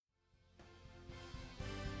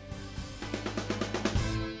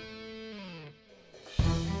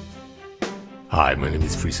Hi, my name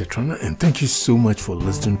is Frisa Trana, and thank you so much for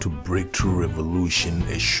listening to Breakthrough Revolution,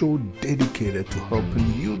 a show dedicated to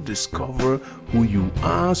helping you discover who you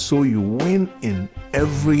are so you win in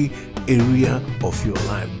every area of your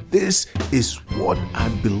life. This is what I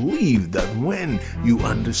believe, that when you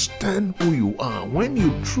understand who you are, when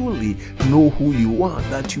you truly know who you are,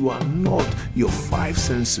 that you are not your five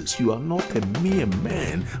senses, you are not a mere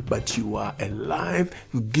man, but you are a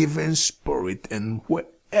life-giving spirit, and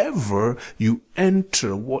wherever you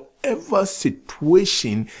enter, whatever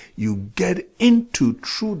situation you get into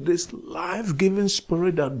through this life-giving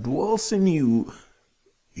spirit that dwells in you,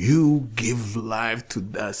 you give life to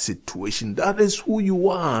that situation. That is who you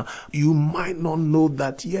are. You might not know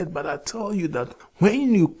that yet, but I tell you that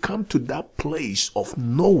when you come to that place of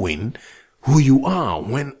knowing who you are,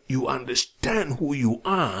 when you understand who you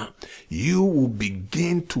are, you will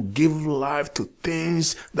begin to give life to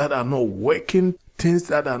things that are not working, things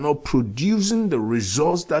that are not producing the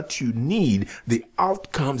results that you need, the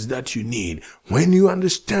outcomes that you need. When you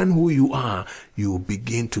understand who you are, you will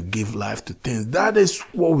begin to give life to things. That is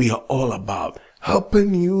what we are all about,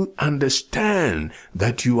 helping you understand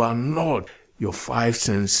that you are not your five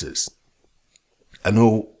senses. I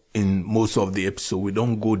know in most of the episode we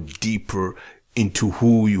don't go deeper into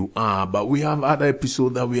who you are, but we have other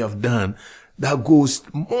episodes that we have done that goes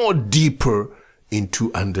more deeper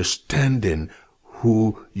into understanding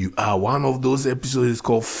who you are. One of those episodes is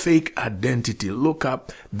called Fake Identity. Look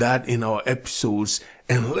up that in our episodes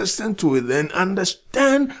and listen to it and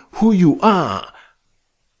understand who you are.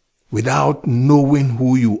 Without knowing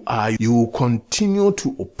who you are, you will continue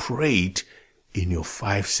to operate in your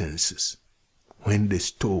five senses. When the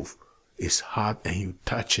stove is hot and you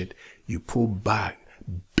touch it, you pull back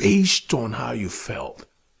based on how you felt.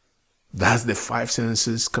 That's the five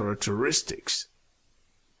senses characteristics.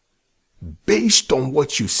 Based on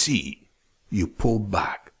what you see, you pull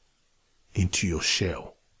back into your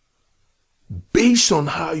shell. Based on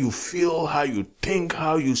how you feel, how you think,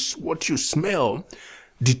 what you smell,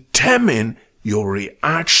 determine your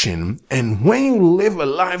reaction. And when you live a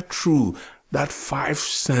life through that five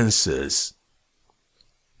senses,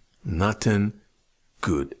 nothing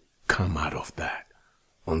good come out of that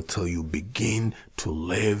until you begin to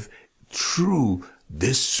live through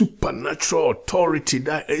this supernatural authority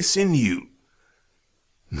that is in you.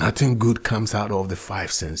 Nothing good comes out of the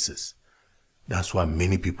five senses. That's why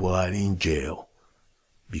many people are in jail,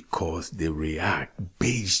 because they react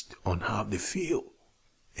based on how they feel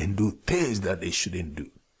and do things that they shouldn't do.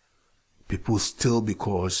 People steal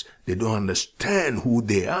because they don't understand who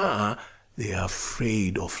they are. They are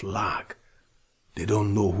afraid of lack. They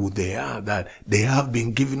don't know who they are, that they have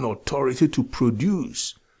been given authority to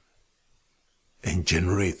produce and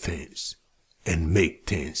generate things and make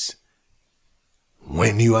things.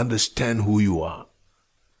 When you understand who you are,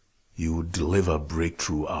 you will deliver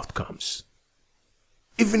breakthrough outcomes.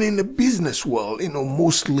 Even in the business world,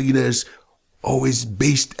 most leaders always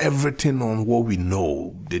based everything on what we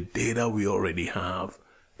know, the data we already have,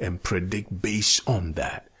 and predict based on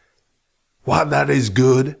that. While that is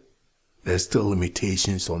good, there's still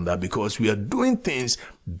limitations on that, because we are doing things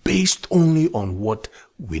based only on what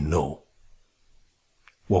we know.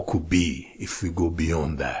 What could be if we go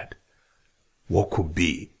beyond that? What could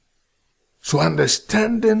be? So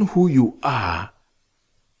understanding who you are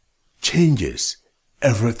changes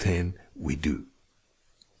everything we do.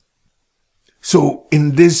 So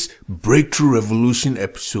in this Breakthrough Revolution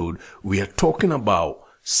episode, we are talking about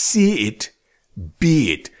see it,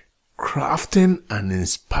 be it, crafting an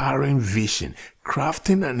inspiring vision.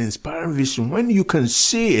 Crafting an inspiring vision. When you can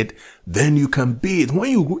see it, then you can be it.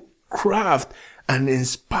 When you craft an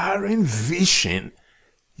inspiring vision,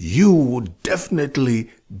 you will definitely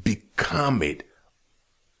become it.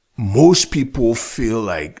 Most people feel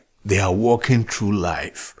like they are walking through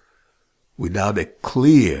life without a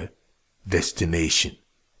clear destination.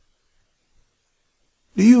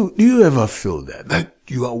 Do you ever feel that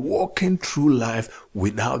you are walking through life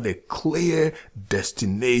without a clear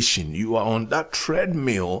destination? You are on that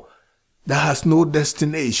treadmill that has no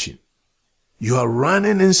destination. You are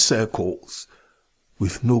running in circles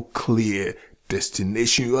with no clear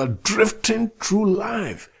destination. You are drifting through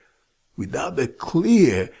life without a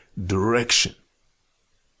clear direction.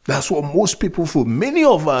 That's what most people feel. Many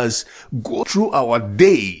of us go through our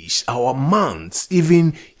days, our months,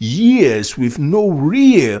 even years with no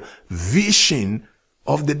real vision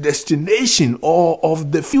of the destination or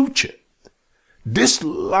of the future. This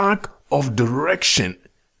lack of direction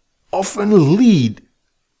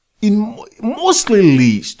mostly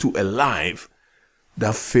leads to a life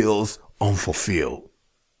that feels unfulfilled,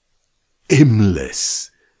 aimless,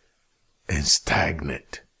 and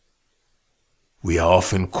stagnant. We are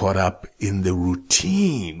often caught up in the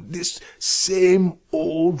routine, this same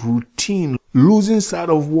old routine, losing sight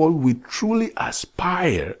of what we truly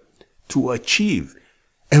aspire to achieve.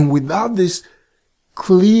 And without this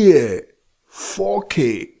clear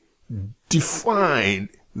 4K defined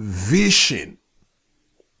vision,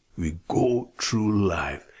 we go through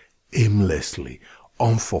life aimlessly,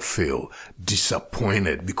 unfulfilled,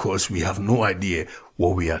 disappointed because we have no idea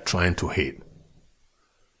what we are trying to hit.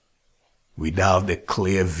 Without a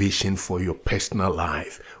clear vision for your personal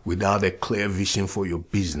life, without a clear vision for your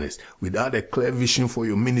business, without a clear vision for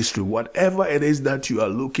your ministry, whatever it is that you are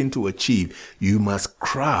looking to achieve, you must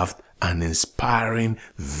craft an inspiring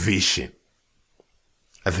vision.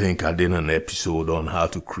 I think I did an episode on how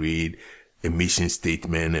to create a mission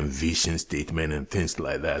statement and vision statement and things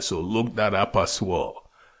like that. So look that up as well.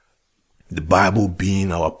 The Bible,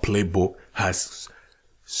 being our playbook, has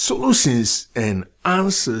solutions and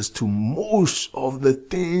answers to most of the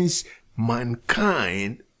things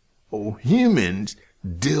mankind or humans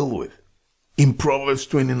deal with. In Proverbs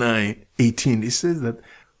 29:18, it says that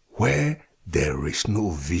where there is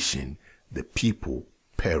no vision, the people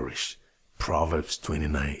perish. Proverbs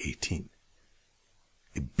 29:18.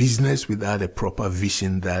 A business without a proper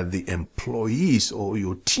vision that the employees or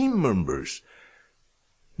your team members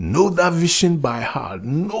know that vision by heart,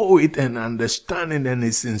 know it and understand it, and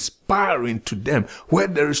it's inspiring to them. Where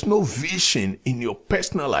there is no vision in your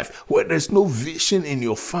personal life, where there's no vision in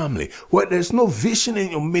your family, where there's no vision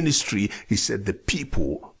in your ministry, he said the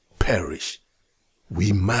people perish.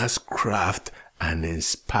 We must craft an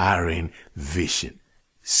inspiring vision.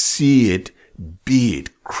 See it, be it,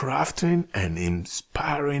 crafting an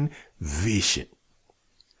inspiring vision.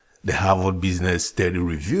 The Harvard Business Study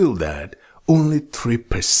revealed that only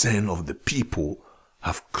 3% of the people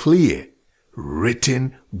have clear,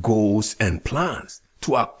 written goals and plans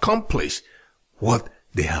to accomplish what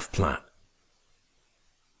they have planned.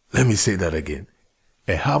 Let me say that again.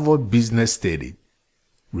 A Harvard Business Study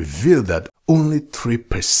revealed that only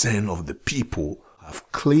 3% of the people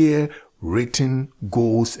have clear, written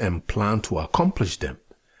goals and plan to accomplish them.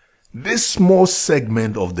 This small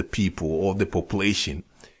segment of the people or the population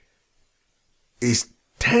is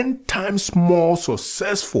 10 times more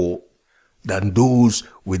successful than those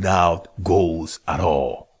without goals at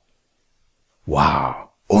all.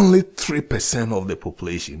 Wow. Only 3% of the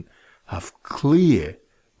population have clear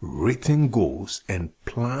written goals and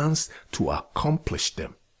plans to accomplish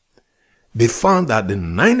them. They found that the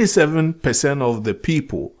 97% of the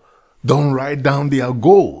people don't write down their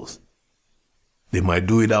goals. They might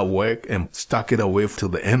do it at work and stack it away till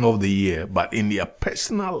the end of the year, but in their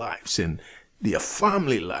personal lives and their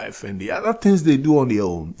family life and the other things they do on their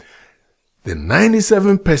own, the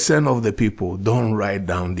 97% of the people don't write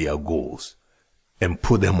down their goals and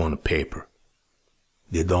put them on paper.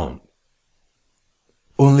 They don't.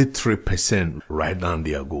 Only 3% write down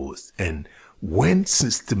their goals and went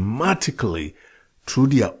systematically through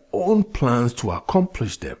their own plans to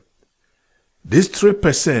accomplish them. This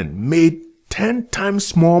 3% made 10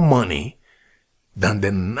 times more money than the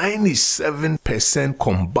 97%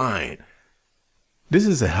 combined. This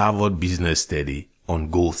is a Harvard Business Study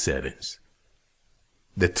on goal settings.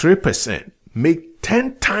 The 3% make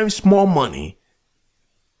 10 times more money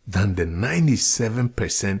than the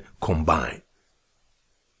 97% combined.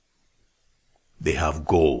 They have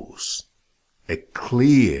goals, a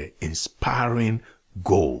clear, inspiring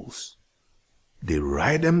goals. They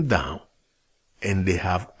write them down and they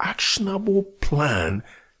have actionable plan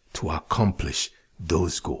to accomplish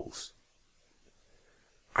those goals.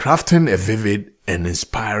 Crafting a vivid and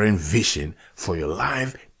inspiring vision for your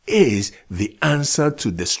life is the answer to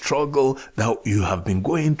the struggle that you have been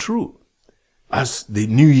going through. As the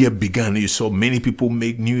new year began, you saw many people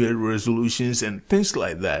make New Year resolutions and things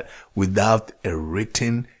like that without a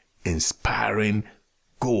written, inspiring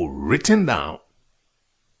goal written down.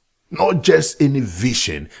 Not just any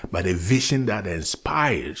vision, but a vision that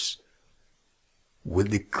inspires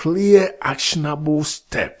with the clear, actionable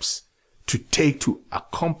steps to take to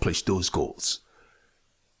accomplish those goals.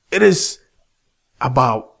 It is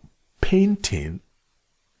about painting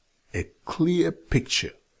a clear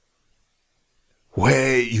picture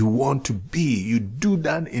where you want to be. You do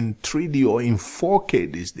that in 3D or in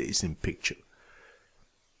 4K these days in picture.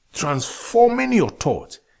 Transforming your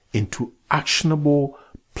thoughts into actionable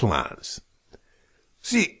plans.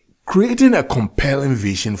 See, creating a compelling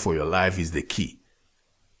vision for your life is the key.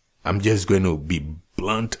 I'm just going to be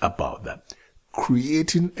blunt about that.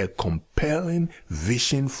 Creating a compelling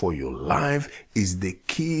vision for your life is the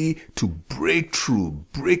key to breakthrough,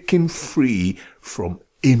 breaking free from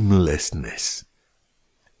aimlessness.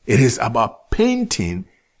 It is about painting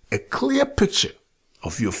a clear picture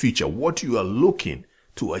of your future, what you are looking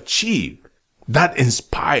to achieve, that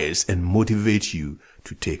inspires and motivates you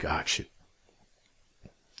to take action.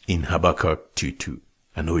 In Habakkuk 2:2,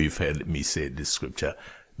 I know you've heard me say this scripture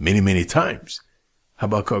many, many times.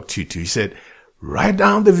 Habakkuk 2:2, he said, write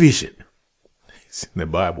down the vision. It's in the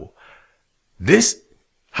Bible. This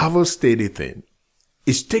Harvard Study thing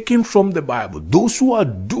is taken from the Bible. Those who are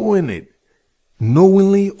doing it,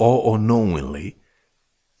 knowingly or unknowingly,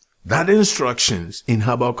 that instructions in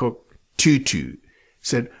Habakkuk 2:2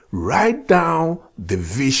 said, write down the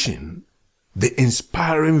vision, the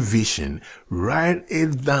inspiring vision, write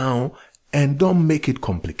it down and don't make it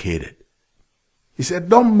complicated. He said,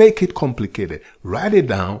 don't make it complicated. Write it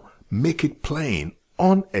down, make it plain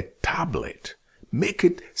on a tablet. Make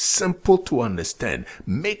it simple to understand.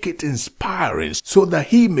 Make it inspiring so that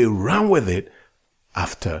he may run with it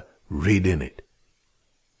after reading it.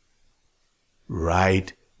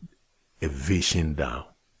 Write a vision down.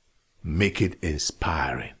 Make it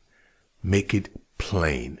inspiring. Make it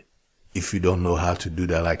plain. If you don't know how to do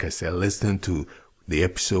that, like I said, listen to the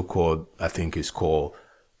episode called, I think it's called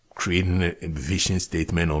Creating a Vision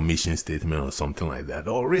Statement or Mission Statement or something like that.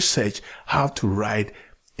 Or research how to write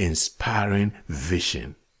inspiring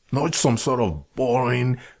vision. Not some sort of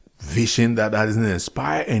boring vision that doesn't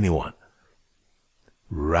inspire anyone.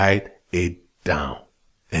 Write it down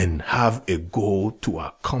and have a goal to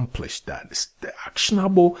accomplish that. It's the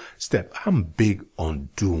actionable step. I'm big on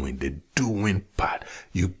doing, the doing part.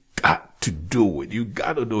 You got to do it. You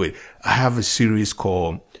got to do it. I have a series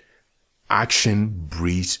called Action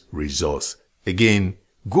Breeds Results. Again,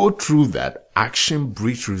 go through that. Action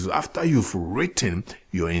Breeds Results. After you've written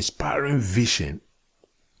your inspiring vision,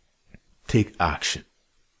 take action.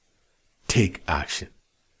 Take action.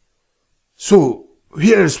 So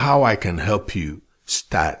here's how I can help you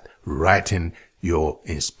start writing your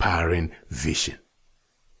inspiring vision.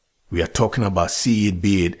 We are talking about see it,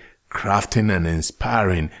 be it, crafting an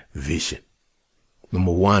inspiring vision.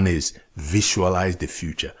 Number one is visualize the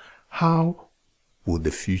future. How would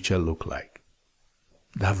the future look like?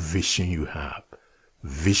 That vision you have.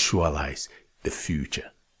 Visualize the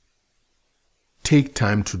future. Take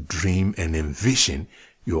time to dream and envision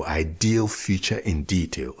your ideal future in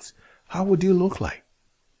details. How would you look like?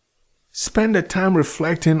 Spend the time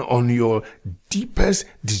reflecting on your deepest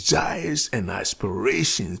desires and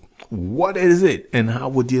aspirations. What is it and how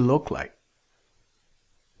would you look like?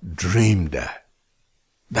 Dream that.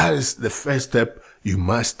 That is the first step you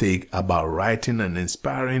must take about writing an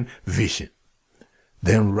inspiring vision.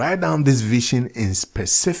 Then write down this vision in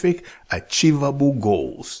specific, achievable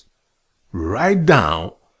goals. Write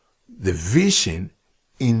down the vision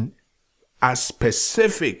in as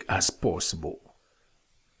specific as possible.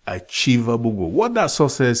 Achievable goal. What that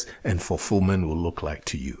success and fulfillment will look like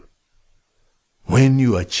to you. When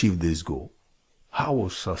you achieve this goal, how will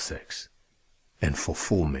success and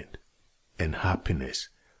fulfillment and happiness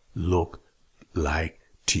look like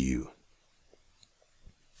to you?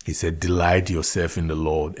 He said, delight yourself in the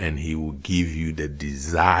Lord and he will give you the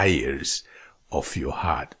desires of your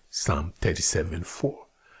heart. Psalm 37:4.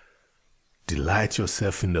 Delight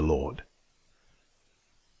yourself in the Lord.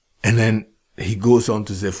 And then he goes on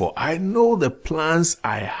to say, for I know the plans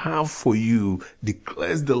I have for you,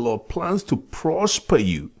 declares the Lord, plans to prosper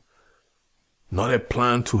you. Not a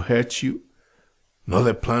plan to hurt you, not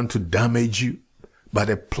a plan to damage you, but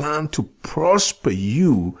a plan to prosper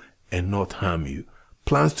you and not harm you.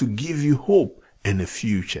 Plans to give you hope and a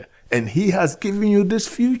future. And he has given you this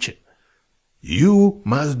future. You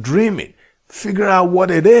must dream it. Figure out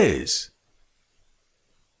what it is.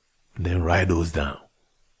 Then write those down.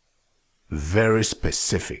 Very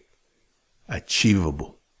specific,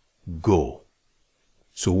 achievable goal.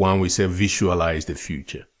 So one, we say visualize the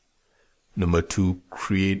future. Number two,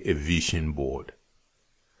 create a vision board.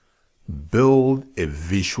 Build a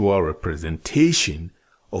visual representation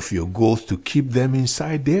of your goals to keep them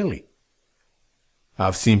inside daily.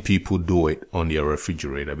 I've seen people do it on their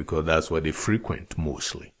refrigerator because that's where they frequent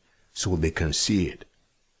mostly, so they can see it.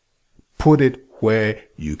 Put it where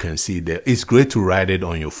you can see that. It's great to write it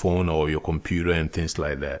on your phone or your computer and things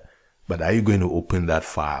like that. But are you going to open that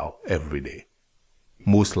file every day?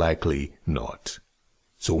 Most likely not.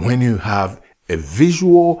 So when you have a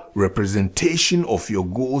visual representation of your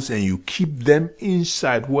goals and you keep them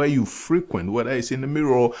inside where you frequent, whether it's in the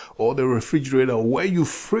mirror or the refrigerator, where you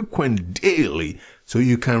frequent daily, so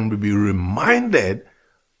you can be reminded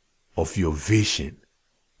of your vision.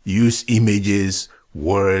 Use images,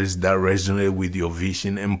 words that resonate with your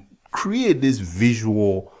vision and create this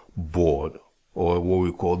visual board or what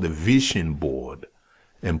we call the vision board,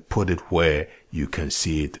 and put it where you can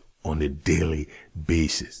see it on a daily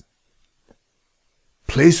basis.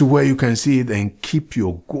 Place where you can see it and keep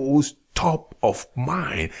your goals top of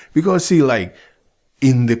mind. Because see, like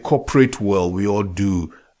in the corporate world, we all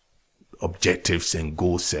do objectives and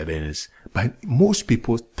goal settings, but most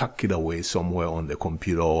people tuck it away somewhere on the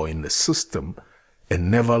computer or in the system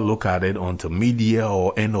and never look at it until media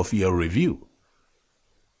or end of year review.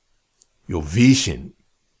 Your vision,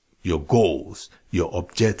 your goals, your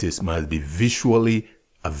objectives must be visually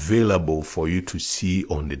available for you to see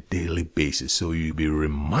on a daily basis, so you'll be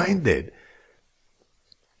reminded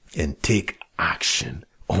and take action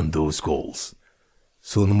on those goals.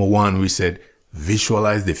 So number one, we said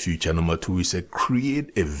visualize the future. Number two, we said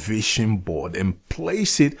create a vision board and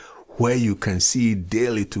place it where you can see it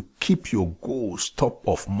daily to keep your goals top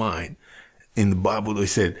of mind. In the Bible, it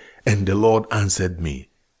said, and the Lord answered me,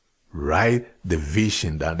 write the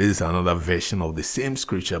vision. That is another version of the same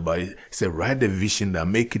scripture, but it said, write the vision that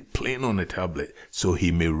make it plain on a tablet so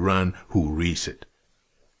he may run who reads it.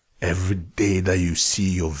 Every day that you see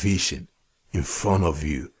your vision in front of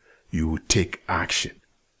you, you will take action.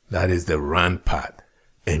 That is the run part,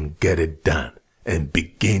 and get it done and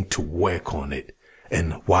begin to work on it.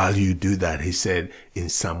 And while you do that, he said in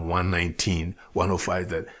Psalm 119, 105,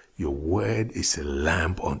 that your word is a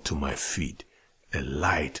lamp unto my feet, a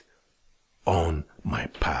light on my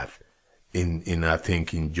path. I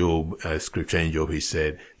think in Job, scripture in Job, he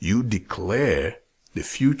said, you declare the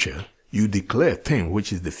future, you declare thing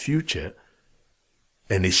which is the future,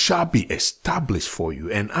 and it shall be established for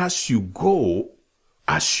you. And as you go,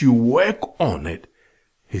 as you work on it,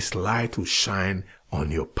 his light will shine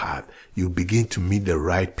on your path. You begin to meet the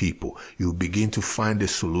right people. You begin to find the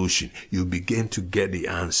solution. You begin to get the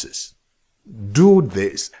answers. Do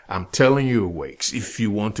this. I'm telling you it works. If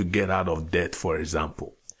you want to get out of debt, for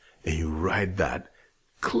example, and you write that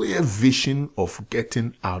clear vision of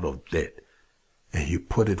getting out of debt, and you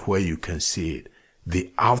put it where you can see it,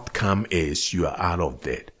 the outcome is you are out of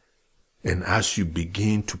debt. And as you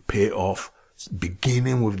begin to pay off,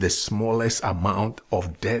 beginning with the smallest amount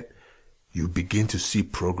of debt, you begin to see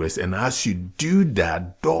progress. And as you do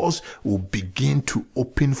that, doors will begin to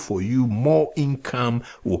open for you. More income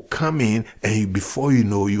will come in, and before you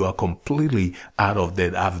know, you are completely out of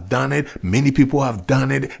debt. I've done it. Many people have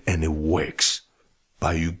done it, and it works.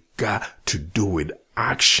 But you got to do it.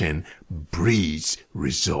 Action breeds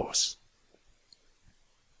results.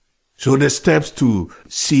 So the steps to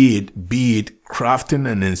see it, be it crafting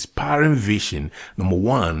an inspiring vision. Number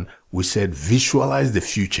one, we said visualize the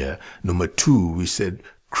future. Number two, we said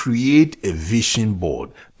create a vision board.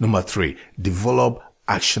 Number three, develop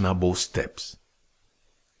actionable steps.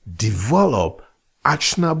 Develop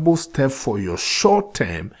actionable steps for your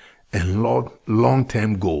short-term and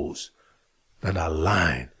long-term goals that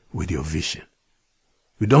align with your vision.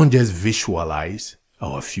 We don't just visualize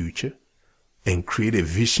our future and create a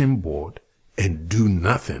vision board and do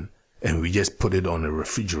nothing, and we just put it on a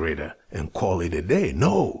refrigerator and call it a day.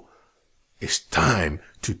 No, it's time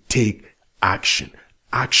to take action.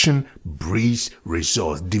 Action breeds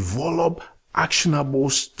results. Develop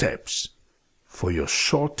actionable steps for your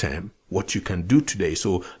short term, what you can do today.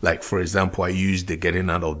 So like, for example, I use the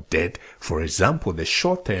getting out of debt. For example, the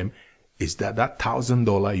short term is that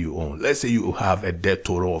 $1,000 you own. Let's say you have a debt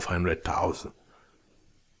total of $100,000.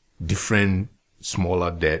 Different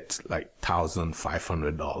smaller debts like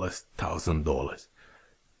 $1,500, $1,000.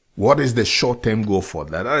 What is the short-term goal for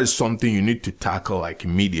that? That is something you need to tackle like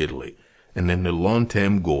immediately. And then the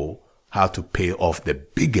long-term goal, how to pay off the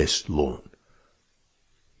biggest loan.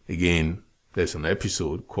 Again, there's an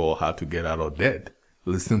episode called How to Get Out of Debt.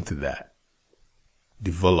 Listen to that.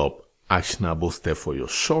 Develop actionable steps for your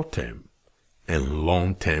short-term and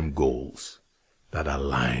long-term goals that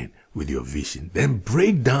align with your vision. Then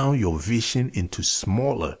break down your vision into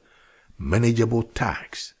smaller, manageable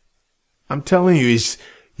tasks. I'm telling you,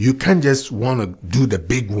 you can't just want to do the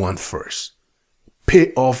big one first.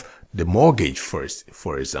 Pay off the mortgage first,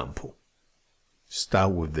 for example.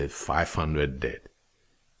 Start with the $500 debt.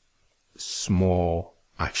 Small,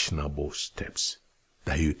 actionable steps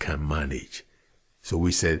that you can manage. So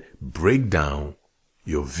we said break down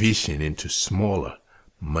your vision into smaller,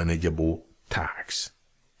 manageable tasks.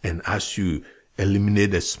 And as you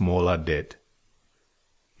eliminate the smaller debt,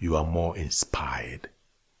 you are more inspired.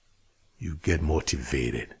 You get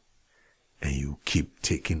motivated, and you keep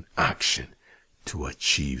taking action to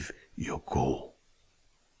achieve your goal.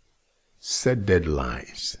 Set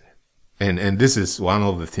deadlines. And this is one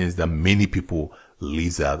of the things that many people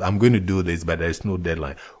leave out. I'm going to do this, but there's no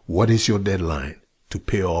deadline. What is your deadline? to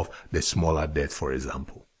pay off the smaller debt, for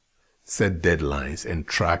example. Set deadlines and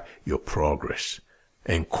track your progress.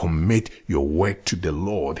 And commit your work to the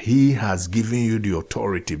Lord. He has given you the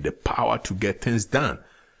authority, the power to get things done.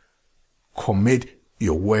 Commit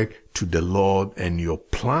your work to the Lord, and your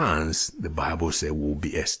plans, the Bible says, will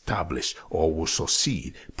be established or will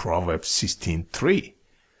succeed. Proverbs 16:3.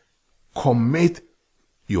 Commit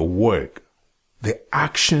your work, the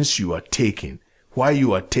actions you are taking, while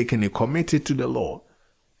you are taking it, commit it to the Lord,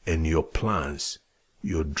 and your plans,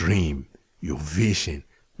 your dream, your vision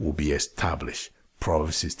will be established.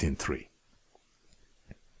 Proverbs 16:3.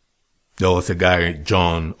 There was a guy,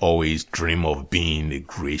 John, always dreamed of being a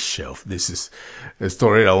great chef. This is a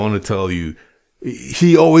story I want to tell you.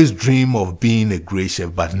 He always dreamed of being a great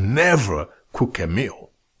chef, but never cook a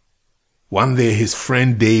meal. One day his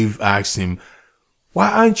friend Dave asked him,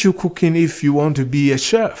 "Why aren't you cooking if you want to be a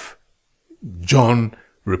chef?" John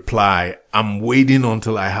replied, "I'm waiting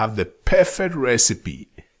until I have the perfect recipe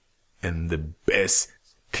and the best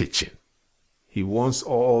kitchen." He wants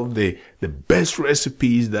all the best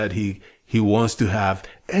recipes that he wants to have,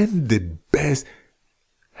 and the best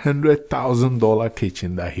 $100,000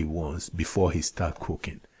 kitchen that he wants before he starts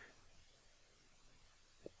cooking.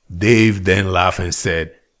 Dave then laughed and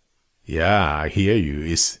said, "Yeah, I hear you.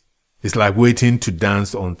 It's like waiting to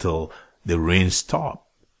dance until the rain stops.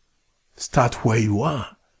 Start where you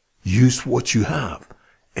are. Use what you have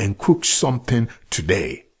and cook something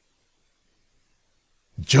today."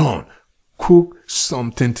 "John, cook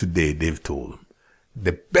something today," Dave told him.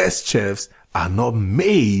 The best chefs are not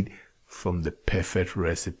made from the perfect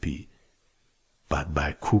recipe, but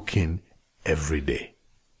by cooking every day,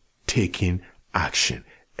 taking action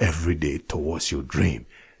every day towards your dream,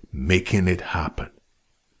 making it happen.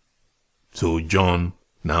 So John,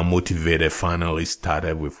 now motivated, finally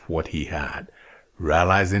started with what he had,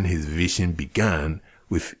 realizing his vision began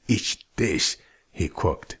with each dish he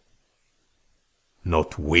cooked,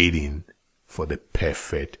 not waiting for the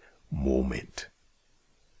perfect moment.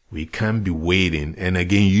 We can't be waiting and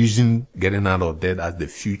again using getting out of debt as the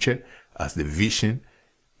future, as the vision.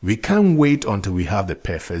 We can't wait until we have the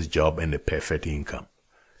perfect job and the perfect income.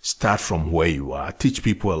 Start from where you are. Teach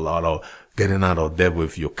people a lot of getting out of debt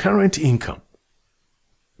with your current income.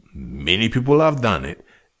 Many people have done it.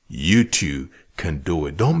 You too can do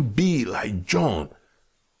it. Don't be like John,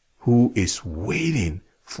 who is waiting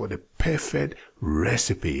for the perfect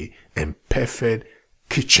recipe and perfect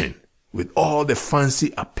kitchen with all the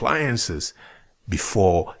fancy appliances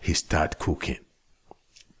before he starts cooking.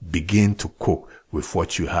 Begin to cook with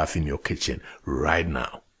what you have in your kitchen right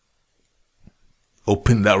now.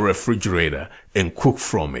 Open that refrigerator and cook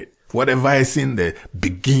from it. Whatever is in there,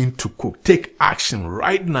 begin to cook. Take action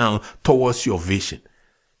right now towards your vision.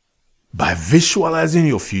 By visualizing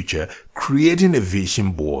your future, creating a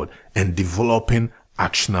vision board, and developing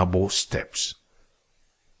actionable steps.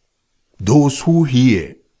 Those who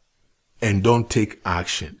hear and don't take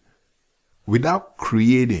action without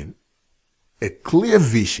creating a clear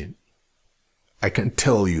vision, I can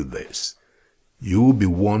tell you this, you will be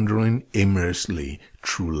wandering aimlessly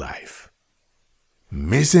through life,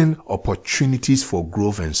 missing opportunities for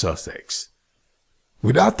growth and success.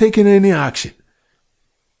 Without taking any action,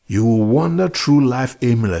 you will wander through life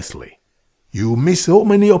aimlessly. You will miss so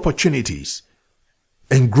many opportunities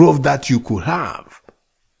and growth that you could have.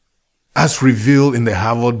 As revealed in the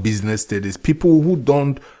Harvard Business Studies, people who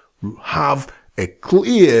don't have a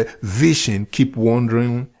clear vision keep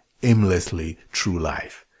wandering aimlessly through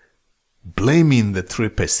life, blaming the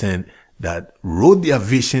 3% that wrote their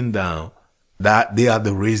vision down, that they are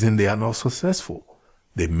the reason they are not successful.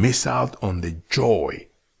 They miss out on the joy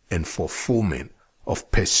and fulfillment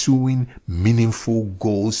of pursuing meaningful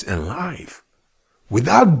goals in life.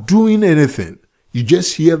 Without doing anything, you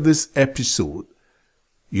just hear this episode,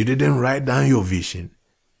 you didn't write down your vision,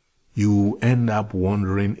 you end up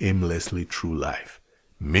wandering aimlessly through life,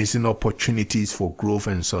 missing opportunities for growth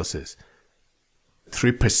and success.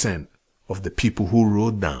 3% of the people who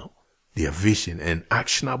wrote down their vision and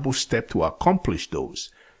actionable step to accomplish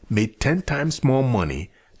those made 10 times more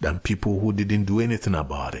money than people who didn't do anything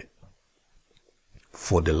about it.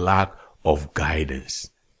 For the lack of guidance,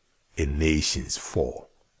 a nations fall.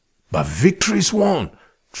 But victory is won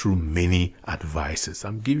through many advices.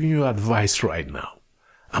 I'm giving you advice right now.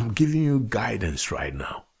 I'm giving you guidance right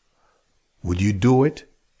now. Would you do it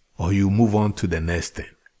or you move on to the next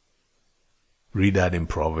thing? Read that in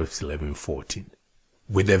Proverbs 11:14.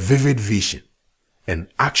 With a vivid vision and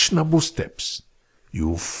actionable steps, you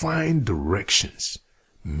will find directions,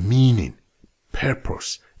 meaning,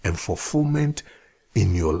 purpose, and fulfillment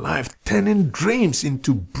in your life, turning dreams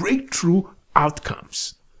into breakthrough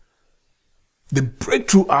outcomes. The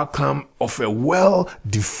breakthrough outcome of a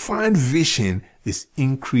well-defined vision is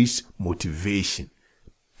increased motivation,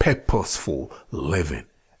 purposeful living,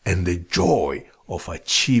 and the joy of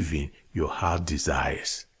achieving your heart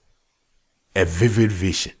desires. A vivid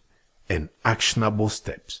vision and actionable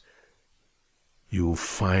steps. You will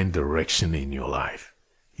find direction in your life.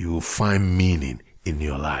 You will find meaning in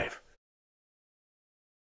your life.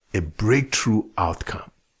 A breakthrough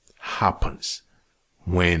outcome happens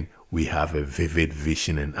when we have a vivid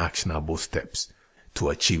vision and actionable steps to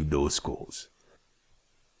achieve those goals.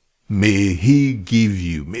 May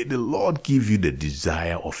the Lord give you the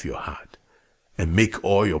desire of your heart and make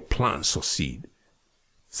all your plans succeed.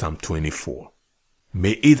 Psalm 24.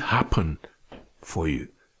 May it happen for you,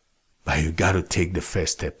 but you got to take the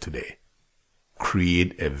first step today.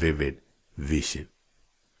 Create a vivid vision.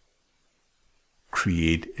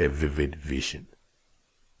 Create a vivid vision.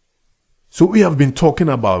 So we have been talking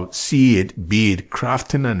about see it, be it,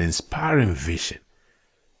 crafting an inspiring vision.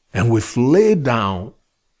 And we've laid down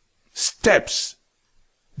steps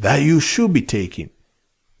that you should be taking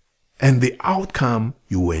and the outcome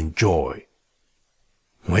you will enjoy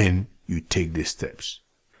when you take these steps.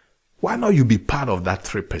 Why not you be part of that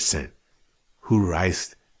 3% who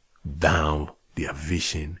writes down their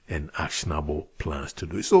vision and actionable plans to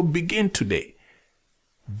do it? So begin today.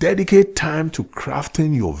 Dedicate time to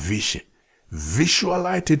crafting your vision.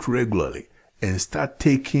 Visualize it regularly and start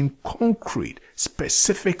taking concrete,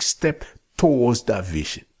 specific steps towards that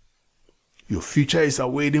vision. Your future is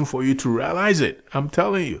awaiting for you to realize it. I'm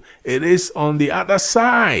telling you, it is on the other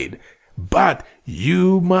side. But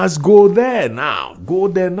you must go there now. Go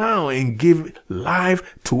there now and give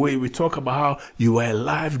life to it. We talk about how you are a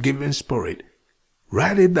life-giving spirit.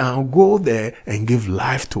 Write it down, go there and give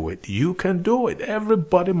life to it. You can do it.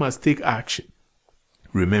 Everybody must take action.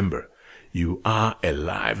 Remember, you are a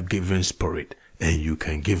life-giving spirit and you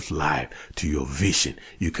can give life to your vision.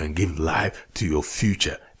 You can give life to your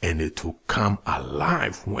future and it will come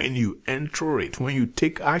alive when you enter it. When you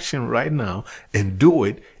take action right now and do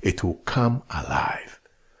it, it will come alive.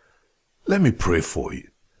 Let me pray for you.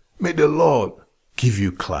 May the Lord give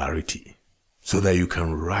you clarity so that you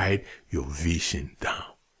can write your vision down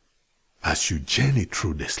as you journey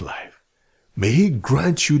through this life. May He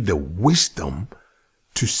grant you the wisdom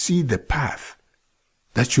to see the path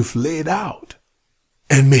that you've laid out.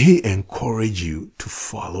 And may He encourage you to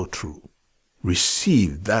follow through.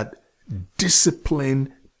 Receive that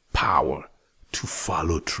disciplined power to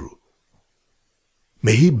follow through.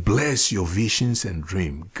 May He bless your visions and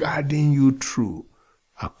dreams, guiding you through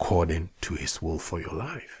according to His will for your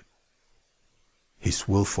life. His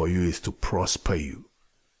will for you is to prosper you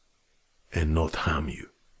and not harm you.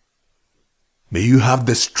 May you have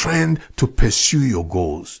the strength to pursue your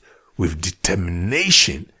goals with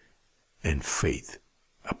determination and faith.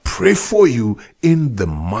 I pray for you in the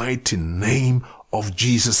mighty name of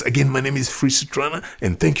Jesus. Again, my name is Fritz Trana,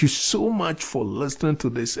 and thank you so much for listening to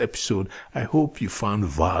this episode. I hope you found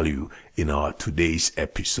value in our today's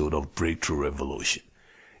episode of Breakthrough Revolution.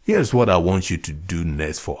 Here's what I want you to do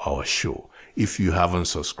next for our show. If you haven't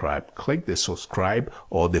subscribed, click the subscribe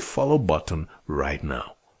or the follow button right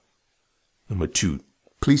now. Number 2,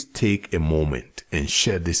 please take a moment and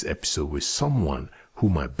share this episode with someone who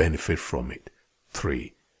might benefit from it.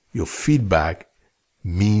 3, your feedback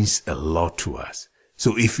means a lot to us.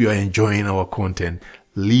 So if you are enjoying our content,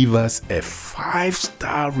 leave us a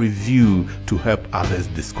 5-star review to help others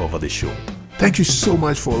discover the show. Thank you so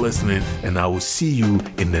much for listening, and I will see you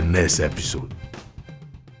in the next episode.